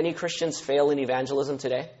think many Christians fail in evangelism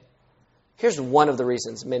today? Here's one of the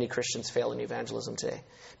reasons many Christians fail in evangelism today.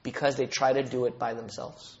 Because they try to do it by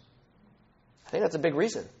themselves. I think that's a big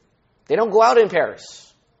reason. They don't go out in pairs.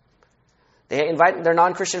 They invite their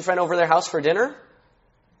non-Christian friend over their house for dinner,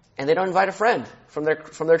 and they don't invite a friend from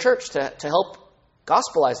their church to help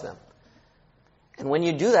gospelize them. And when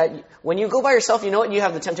you do that, when you go by yourself, you know what you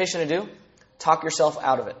have the temptation to do? Talk yourself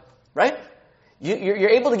out of it. Right? You're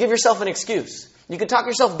able to give yourself an excuse. You can talk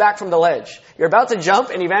yourself back from the ledge. You're about to jump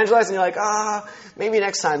and evangelize, and you're like, maybe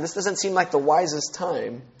next time. This doesn't seem like the wisest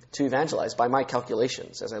time to evangelize by my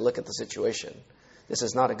calculations as I look at the situation. This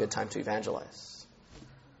is not a good time to evangelize.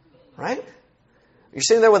 Right? You're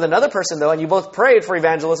sitting there with another person, though, and you both prayed for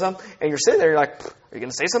evangelism, and you're sitting there, you're like, are you going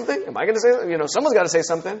to say something? Am I going to say something? Someone's got to say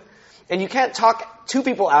something. And you can't talk 2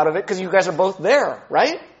 people out of it because you guys are both there,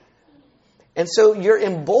 right? And so you're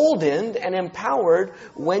emboldened and empowered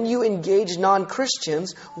when you engage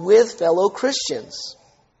non-Christians with fellow Christians.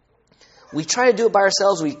 We try to do it by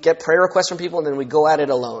ourselves. We get prayer requests from people, and then we go at it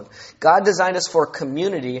alone. God designed us for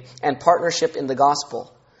community and partnership in the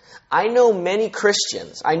gospel. I know of many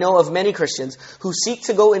Christians who seek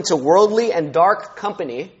to go into worldly and dark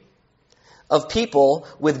company of people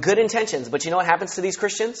with good intentions. But you know what happens to these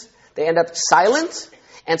Christians? They end up silent.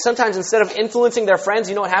 And sometimes instead of influencing their friends,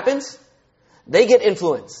 you know what happens? They get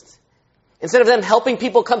influenced. Instead of them helping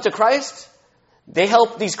people come to Christ, they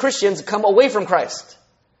help these Christians come away from Christ.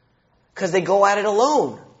 Because they go at it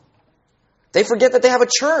alone. They forget that they have a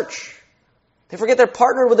church. They forget they're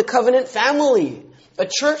partnered with a covenant family. A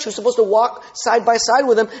church who's supposed to walk side by side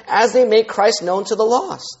with them as they make Christ known to the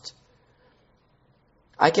lost.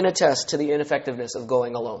 I can attest to the ineffectiveness of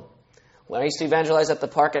going alone. When I used to evangelize at the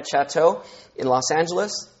park at Chateau in Los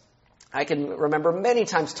Angeles, I can remember many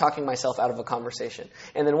times talking myself out of a conversation.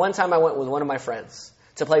 And then one time I went with one of my friends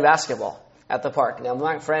to play basketball at the park. Now,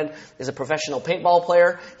 my friend is a professional paintball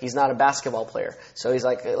player. He's not a basketball player. So he's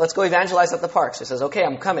like, let's go evangelize at the park. So he says, okay,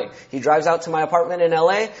 I'm coming. He drives out to my apartment in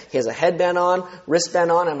LA. He has a headband on,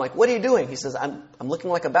 wristband on. I'm like, what are you doing? He says, I'm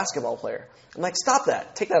looking like a basketball player. I'm like, stop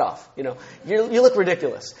that. Take that off. You look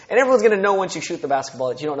ridiculous. And everyone's going to know once you shoot the basketball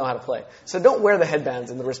that you don't know how to play. So don't wear the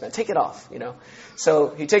headbands and the wristband. Take it off, So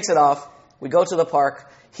he takes it off. We go to the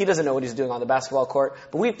park. He doesn't know what he's doing on the basketball court.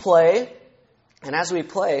 But we play. And as we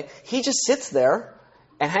play, he just sits there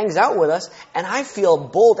and hangs out with us. And I feel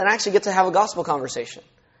bold and I actually get to have a gospel conversation.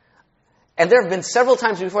 And there have been several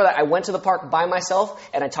times before that I went to the park by myself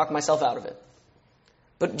and I talked myself out of it.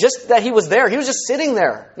 But just that he was there, he was just sitting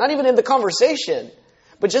there, not even in the conversation.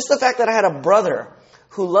 But just the fact that I had a brother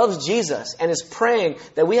who loves Jesus and is praying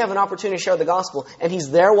that we have an opportunity to share the gospel, and he's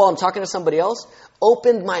there while I'm talking to somebody else,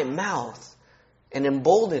 opened my mouth and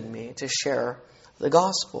emboldened me to share the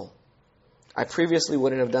gospel. I previously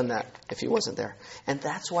wouldn't have done that if he wasn't there. And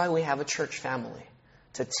that's why we have a church family,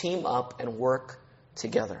 to team up and work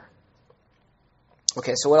together.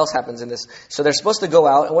 Okay, so what else happens in this? So they're supposed to go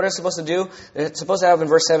out, and what are they supposed to do? They're supposed to have, in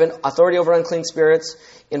verse 7, authority over unclean spirits.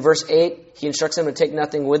 In verse 8, he instructs them to take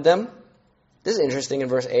nothing with them. This is interesting in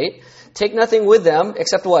verse 8. Take nothing with them,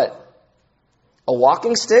 except what? A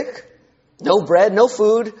walking stick, no bread, no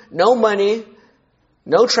food, no money,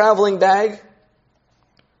 no traveling bag.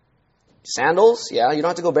 Sandals, yeah, you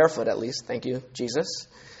don't have to go barefoot at least. Thank you, Jesus,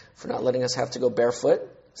 for not letting us have to go barefoot,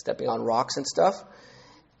 stepping on rocks and stuff.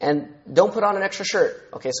 And don't put on an extra shirt.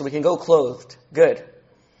 Okay, so we can go clothed. Good.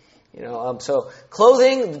 So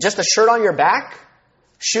clothing, just a shirt on your back,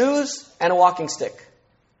 shoes, and a walking stick.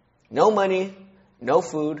 No money, no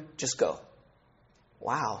food, just go.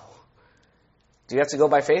 Wow. Do you have to go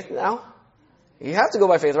by faith now? You have to go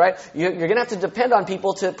by faith, right? You're going to have to depend on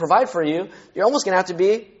people to provide for you. You're almost going to have to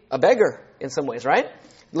be a beggar in some ways, right?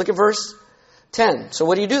 Look at verse 10. So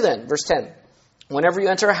what do you do then? Verse 10. Whenever you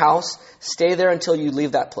enter a house, stay there until you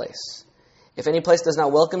leave that place. If any place does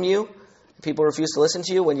not welcome you, people refuse to listen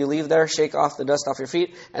to you, when you leave there, shake off the dust off your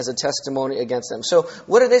feet as a testimony against them. So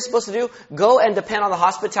what are they supposed to do? Go and depend on the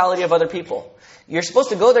hospitality of other people. You're supposed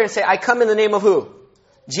to go there and say, I come in the name of who?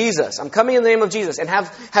 Jesus. I'm coming in the name of Jesus. And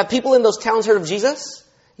have people in those towns heard of Jesus?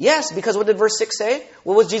 Yes, because what did verse 6 say?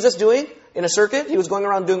 What was Jesus doing in a circuit? He was going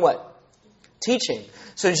around doing what? Teaching.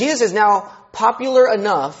 So Jesus is now popular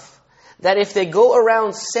enough that if they go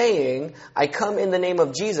around saying, I come in the name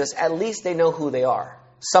of Jesus, at least they know who they are.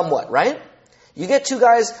 Somewhat, right? You get two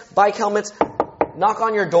guys, bike helmets, knock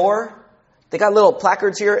on your door. They got little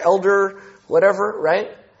placards here, elder, whatever,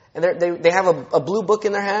 right? And they have a blue book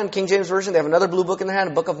in their hand, King James Version. They have another blue book in their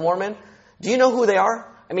hand, a Book of Mormon. Do you know who they are?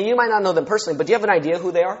 I mean, you might not know them personally, but do you have an idea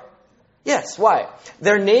who they are? Yes. Why?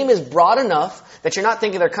 Their name is broad enough that you're not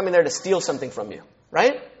thinking they're coming there to steal something from you,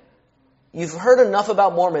 right? You've heard enough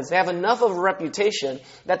about Mormons. They have enough of a reputation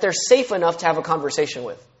that they're safe enough to have a conversation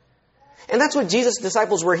with. And that's what Jesus'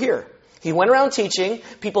 disciples were here. He went around teaching.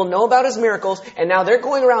 People know about his miracles. And now they're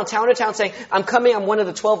going around town to town saying, I'm one of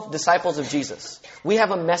the 12 disciples of Jesus. We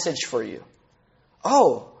have a message for you.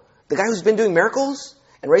 Oh, the guy who's been doing miracles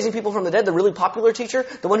and raising people from the dead, the really popular teacher,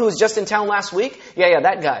 the one who was just in town last week? Yeah,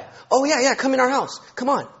 that guy. Oh, yeah, come in our house. Come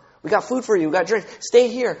on. We got food for you. We got drink. Stay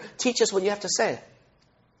here. Teach us what you have to say.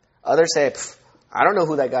 Others say, I don't know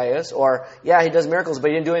who that guy is. Or, yeah, he does miracles,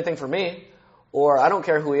 but he didn't do anything for me. Or, I don't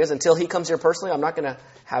care who he is. Until he comes here personally, I'm not going to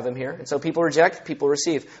have him here. And so people reject, people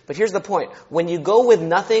receive. But here's the point. When you go with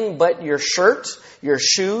nothing but your shirt, your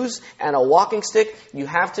shoes, and a walking stick, you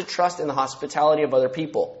have to trust in the hospitality of other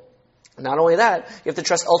people. Not only that, you have to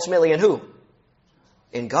trust ultimately in who?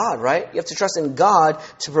 In God, right? You have to trust in God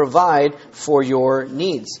to provide for your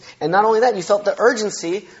needs. And not only that, you felt the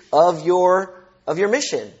urgency of your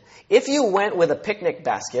mission. If you went with a picnic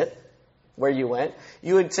basket where you went,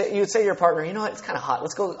 you would say to your partner, you know what, it's kind of hot.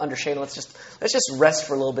 Let's go under shade. Let's just rest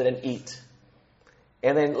for a little bit and eat.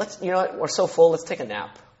 And then we're so full, let's take a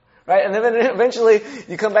nap. Right? And then eventually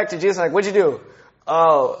you come back to Jesus and what'd you do?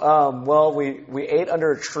 Well, we ate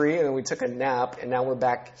under a tree and then we took a nap and now we're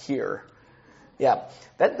back here. Yeah.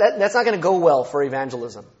 That's not going to go well for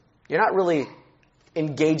evangelism. You're not really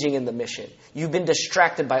engaging in the mission. You've been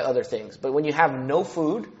distracted by other things. But when you have no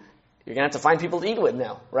food, you're going to have to find people to eat with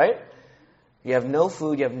now, right? You have no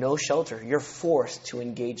food, you have no shelter. You're forced to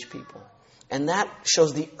engage people. And that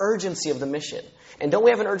shows the urgency of the mission. And don't we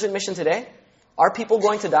have an urgent mission today? Are people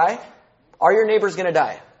going to die? Are your neighbors going to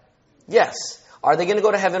die? Yes. Are they going to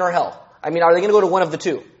go to heaven or hell? I mean, are they going to go to one of the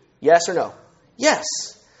two? Yes or no? Yes.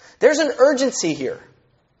 There's an urgency here.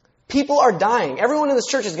 People are dying. Everyone in this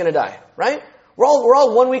church is going to die, right? We're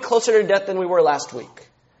all 1 week closer to death than we were last week.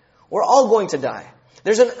 We're all going to die.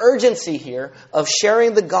 There's an urgency here of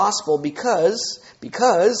sharing the gospel because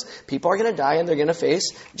people are going to die and they're going to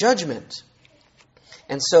face judgment.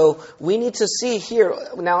 And so we need to see here.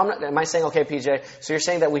 Now, am I saying, okay, PJ, so you're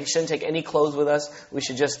saying that we shouldn't take any clothes with us? We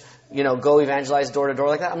should just, go evangelize door to door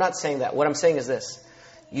like that? I'm not saying that. What I'm saying is this.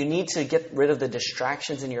 You need to get rid of the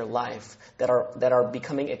distractions in your life that are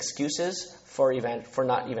becoming excuses for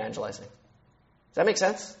not evangelizing. Does that make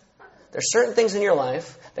sense? There's certain things in your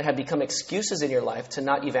life that have become excuses in your life to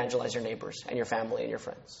not evangelize your neighbors and your family and your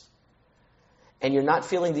friends. And you're not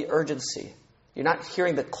feeling the urgency. You're not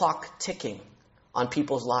hearing the clock ticking on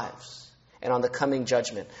people's lives and on the coming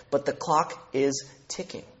judgment. But the clock is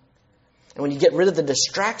ticking. And when you get rid of the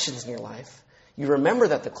distractions in your life, you remember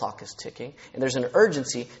that the clock is ticking and there's an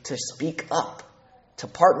urgency to speak up, to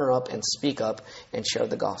partner up and speak up and share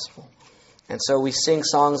the gospel. And so we sing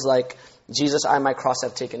songs like, Jesus, I my cross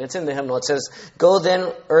have taken. It's in the hymnal. It says, go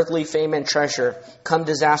then, earthly fame and treasure. Come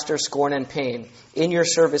disaster, scorn, and pain. In your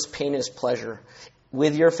service, pain is pleasure.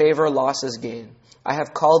 With your favor, loss is gain. I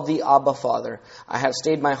have called thee Abba, Father. I have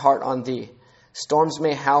stayed my heart on thee. Storms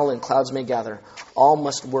may howl and clouds may gather. All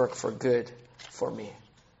must work for good for me.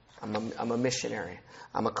 I'm a missionary.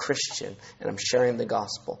 I'm a Christian, and I'm sharing the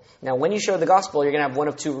gospel. Now, when you share the gospel, you're going to have one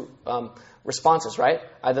of two responses, right?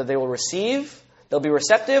 Either they will receive, they'll be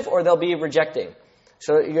receptive, or they'll be rejecting.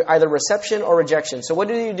 So you're either reception or rejection. So what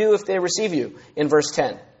do you do if they receive you in verse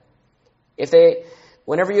 10?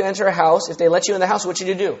 Whenever you enter a house, if they let you in the house, what should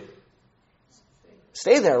you do?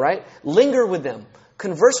 Stay there, right? Linger with them.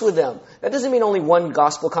 Converse with them. That doesn't mean only one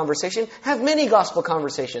gospel conversation. Have many gospel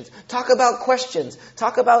conversations. Talk about questions.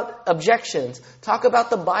 Talk about objections. Talk about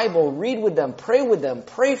the Bible. Read with them. Pray with them.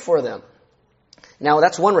 Pray for them. Now,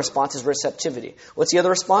 that's one response, is receptivity. What's the other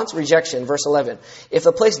response? Rejection. Verse 11. If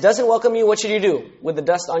a place doesn't welcome you, what should you do with the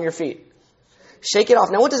dust on your feet? Shake it off.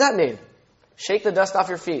 Now, what does that mean? Shake the dust off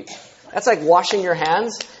your feet. That's like washing your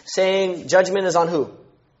hands, saying judgment is on who?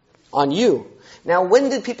 On you. Now, when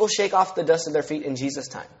did people shake off the dust of their feet in Jesus'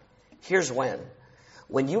 time? Here's when.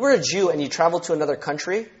 When you were a Jew and you traveled to another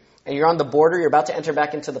country, and you're on the border, you're about to enter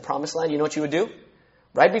back into the promised land, you know what you would do?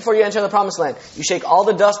 Right before you enter the promised land, you shake all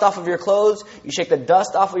the dust off of your clothes, you shake the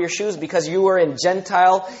dust off of your shoes, because you were in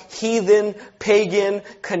Gentile, heathen, pagan,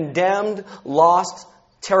 condemned, lost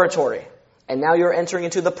territory. And now you're entering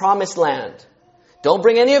into the promised land. Don't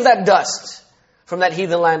bring any of that dust from that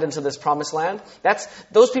heathen land into this promised land.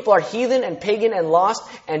 Those people are heathen and pagan and lost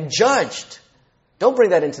and judged. Don't bring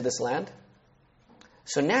that into this land.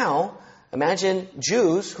 So now, imagine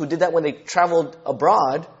Jews who did that when they traveled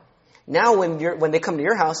abroad. Now when they come to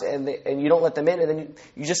your house and you don't let them in, and then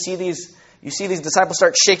you just see these disciples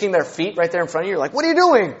start shaking their feet right there in front of you. You're like, what are you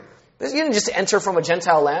doing? You didn't just enter from a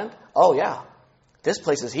Gentile land. Oh yeah, this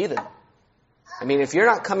place is heathen. I mean, if you're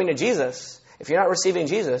not coming to Jesus, if you're not receiving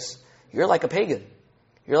Jesus, you're like a pagan.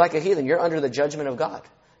 You're like a heathen. You're under the judgment of God,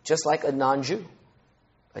 just like a non-Jew,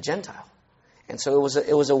 a Gentile. And so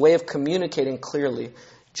it was a way of communicating clearly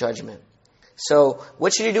judgment. So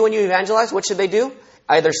what should you do when you evangelize? What should they do?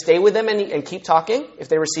 Either stay with them and keep talking if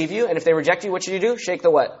they receive you. And if they reject you, what should you do? Shake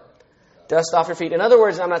the what? Dust off your feet. In other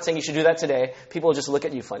words, I'm not saying you should do that today. People will just look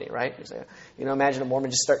at you funny, right? You say, imagine a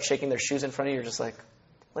Mormon just start shaking their shoes in front of you. You're just like,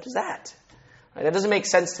 what is that? Right? That doesn't make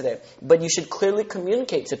sense today. But you should clearly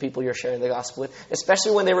communicate to people you're sharing the gospel with,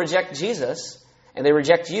 especially when they reject Jesus and they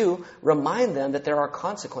reject you. Remind them that there are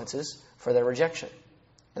consequences for their rejection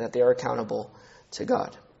and that they are accountable to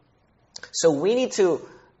God. So we need to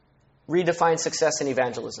redefine success in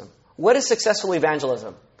evangelism. What is successful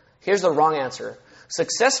evangelism? Here's the wrong answer.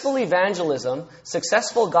 Successful evangelism,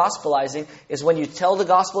 successful gospelizing, is when you tell the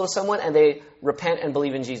gospel to someone and they repent and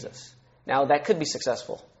believe in Jesus. Now, that could be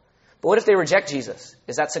successful. But what if they reject Jesus?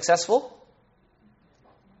 Is that successful?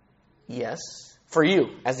 Yes. For you,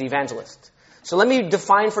 as the evangelist. So let me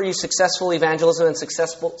define for you successful evangelism and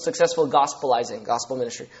successful gospelizing, gospel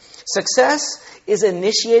ministry. Success is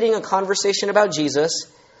initiating a conversation about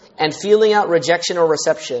Jesus and feeling out rejection or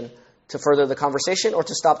reception to further the conversation or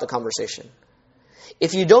to stop the conversation.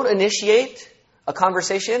 If you don't initiate a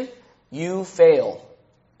conversation, you fail.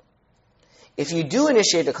 If you do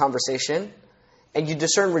initiate a conversation and you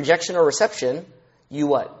discern rejection or reception, you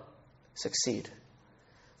what? Succeed.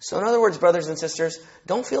 So in other words, brothers and sisters,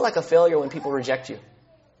 don't feel like a failure when people reject you.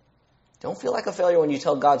 Don't feel like a failure when you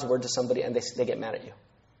tell God's word to somebody and they get mad at you.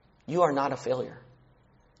 You are not a failure.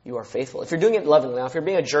 You are faithful. If you're doing it lovingly, now if you're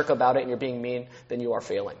being a jerk about it and you're being mean, then you are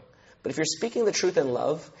failing. But if you're speaking the truth in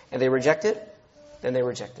love and they reject it, then they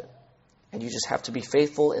reject it. And you just have to be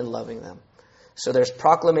faithful in loving them. So there's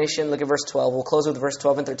proclamation. Look at verse 12. We'll close with verse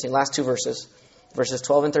 12 and 13. Last two verses. Verses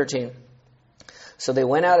 12 and 13. So they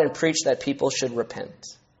went out and preached that people should repent.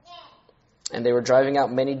 And they were driving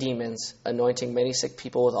out many demons, anointing many sick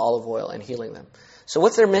people with olive oil and healing them. So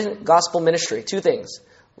what's their gospel ministry? Two things.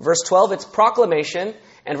 Verse 12, it's proclamation.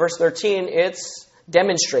 And verse 13, it's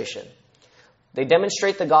demonstration. They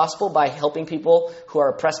demonstrate the gospel by helping people who are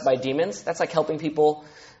oppressed by demons. That's like helping people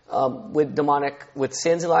with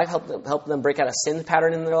sins in life, help them break out a sin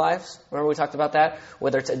pattern in their lives. Remember we talked about that?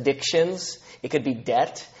 Whether it's addictions, it could be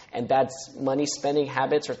debt and bad money spending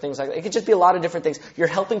habits or things like that. It could just be a lot of different things. You're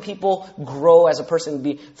helping people grow as a person,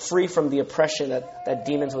 be free from the oppression that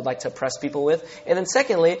demons would like to oppress people with. And then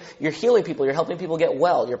secondly, you're healing people. You're helping people get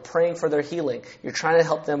well. You're praying for their healing. You're trying to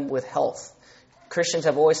help them with health. Christians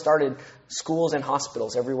have always started schools and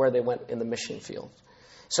hospitals everywhere they went in the mission field.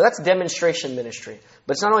 So that's demonstration ministry.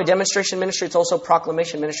 But it's not only demonstration ministry, it's also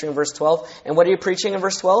proclamation ministry in verse 12. And what are you preaching in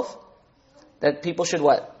verse 12? That people should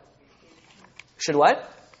what? Should what?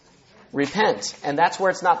 Repent. And that's where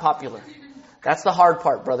it's not popular. That's the hard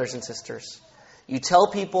part, brothers and sisters. You tell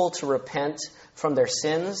people to repent from their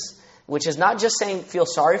sins. which is not just saying feel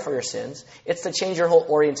sorry for your sins. It's to change your whole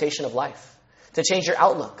orientation of life, to change your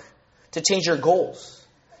outlook, to change your goals,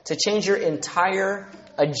 to change your entire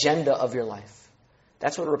agenda of your life.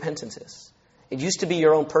 That's what repentance is. It used to be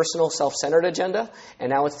your own personal self-centered agenda, and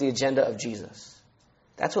now it's the agenda of Jesus.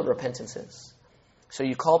 That's what repentance is. So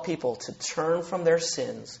you call people to turn from their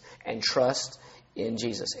sins and trust in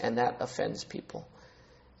Jesus, and that offends people.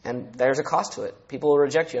 And there's a cost to it. People will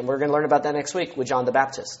reject you, and we're going to learn about that next week with John the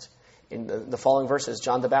Baptist. In the following verses,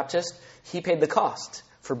 John the Baptist, he paid the cost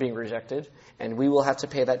for being rejected, and we will have to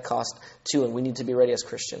pay that cost too, and we need to be ready as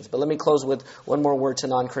Christians. But let me close with one more word to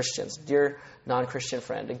non-Christians. Dear non-Christian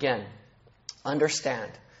friend, again,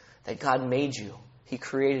 understand that God made you. He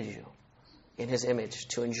created you in His image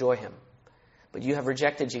to enjoy Him. But you have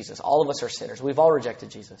rejected Jesus. All of us are sinners. We've all rejected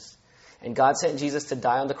Jesus. And God sent Jesus to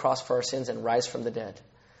die on the cross for our sins and rise from the dead,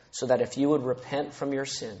 so that if you would repent from your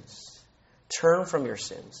sins, turn from your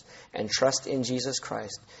sins, and trust in Jesus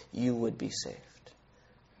Christ, you would be saved.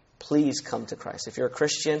 Please come to Christ. If you're a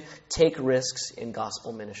Christian, take risks in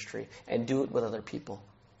gospel ministry and do it with other people.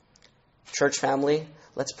 Church family,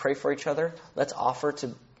 let's pray for each other. Let's offer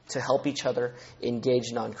to help each other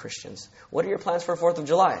engage non-Christians. What are your plans for 4th of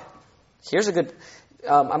July? Here's a good...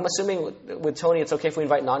 I'm assuming with Tony it's okay if we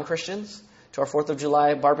invite non-Christians to our 4th of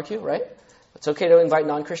July barbecue, right? It's okay to invite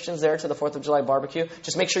non-Christians there to the 4th of July barbecue.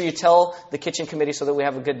 Just make sure you tell the kitchen committee so that we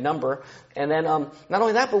have a good number. And then not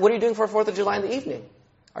only that, but what are you doing for 4th of July in the evening?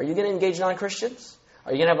 Are you going to engage non-Christians?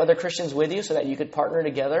 Are you going to have other Christians with you so that you could partner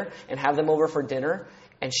together and have them over for dinner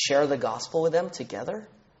and share the gospel with them together?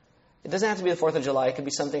 It doesn't have to be the 4th of July. It could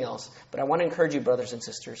be something else. But I want to encourage you, brothers and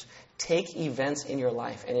sisters, take events in your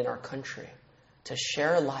life and in our country to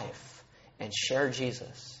share life and share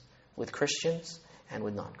Jesus with Christians and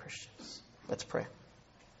with non-Christians. Let's pray.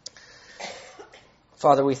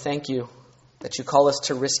 Father, we thank you that you call us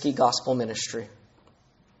to risky gospel ministry.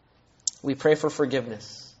 We pray for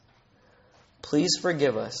forgiveness. Please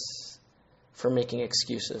forgive us for making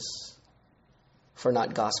excuses, for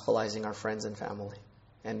not gospelizing our friends and family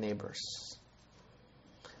and neighbors.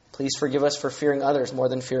 Please forgive us for fearing others more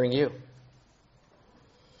than fearing you.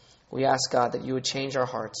 We ask, God, that you would change our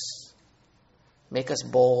hearts, make us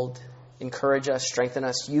bold, encourage us, strengthen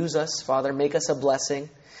us, use us, Father, make us a blessing,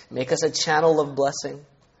 make us a channel of blessing,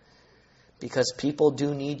 because people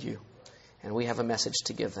do need you, and we have a message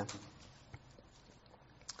to give them.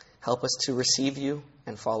 Help us to receive you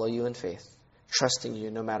and follow you in faith, trusting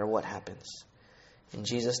you no matter what happens. In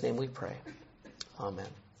Jesus' name we pray. Amen.